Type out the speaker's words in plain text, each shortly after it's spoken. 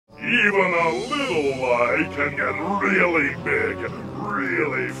Even a little lie can get really big,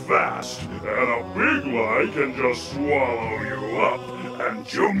 really fast. And a big lie can just swallow you up. And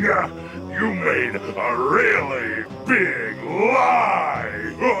Junior, you made a really big lie!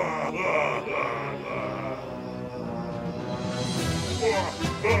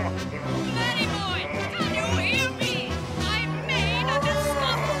 Danny boy, can you hear me? I made a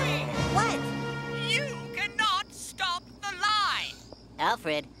discovery! What? You cannot stop the lie!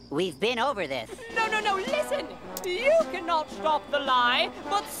 Alfred, we've been over this. No, listen! You cannot stop the lie,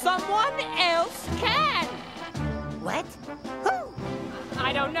 but someone else can! What? Who?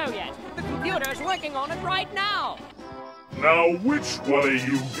 I don't know yet. The computer's working on it right now. Now, which one of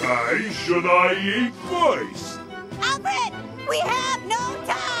you guys should I eat first? Alfred! We have no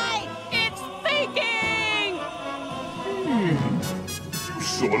time! It's thinking! You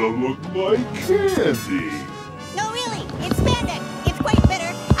sort of look like candy. No, really, it's magic. It's quite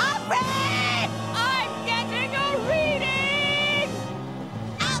bitter. Alfred! I'm getting a reading!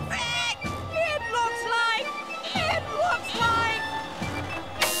 Alfred! It looks like...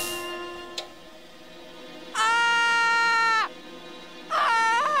 Ah!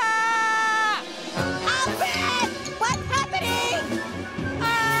 Ah! Alfred! What's happening?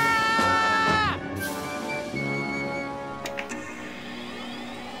 Ah!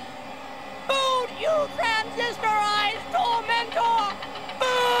 Boot, you transistorized tormentor!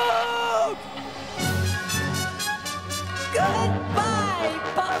 Boot! Goodbye,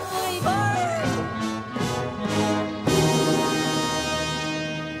 Bubbly Bird!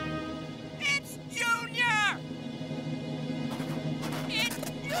 It's Junior! It's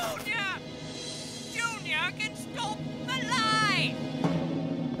Junior! Junior can stop the lie!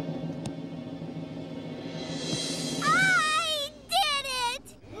 I did it!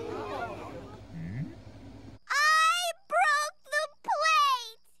 I broke the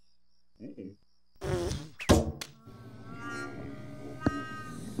plate!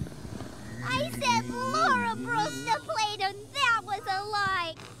 I said Laura broke the plate and that was a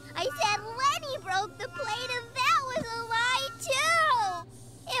lie. I said Lenny broke the plate and that was a lie too.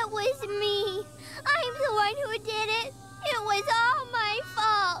 It was me. I'm the one who did it. It was all my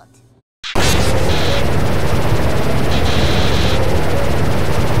fault.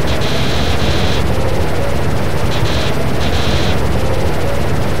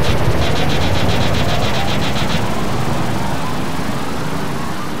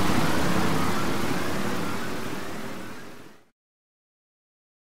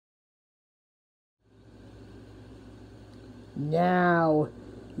 Now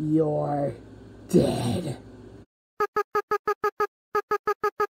you're dead.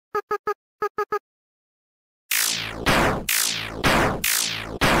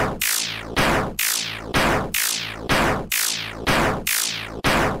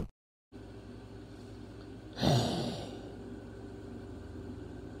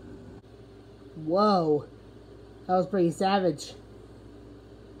 Whoa, that was pretty savage.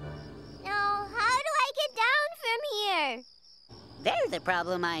 Now, how do I get down from here? There's a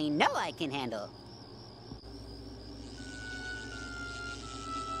problem I know I can handle.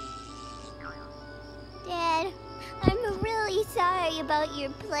 Dad, I'm really sorry about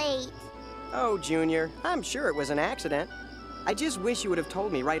your plate. Oh, Junior, I'm sure it was an accident. I just wish you would have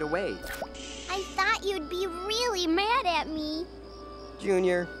told me right away. I thought you'd be really mad at me.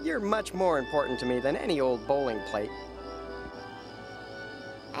 Junior, you're much more important to me than any old bowling plate.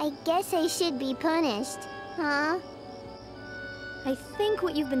 I guess I should be punished, huh? I think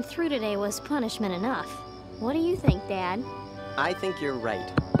what you've been through today was punishment enough. What do you think, Dad? I think you're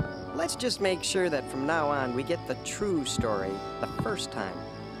right. Let's just make sure that from now on we get the true story the first time.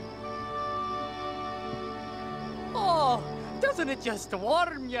 Oh, doesn't it just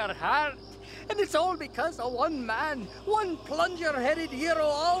warm your heart? And it's all because of one man, one plunger-headed hero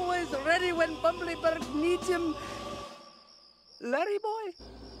always ready when Bumblybird needs him. Larry boy?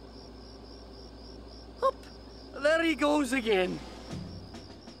 Up, there he goes again.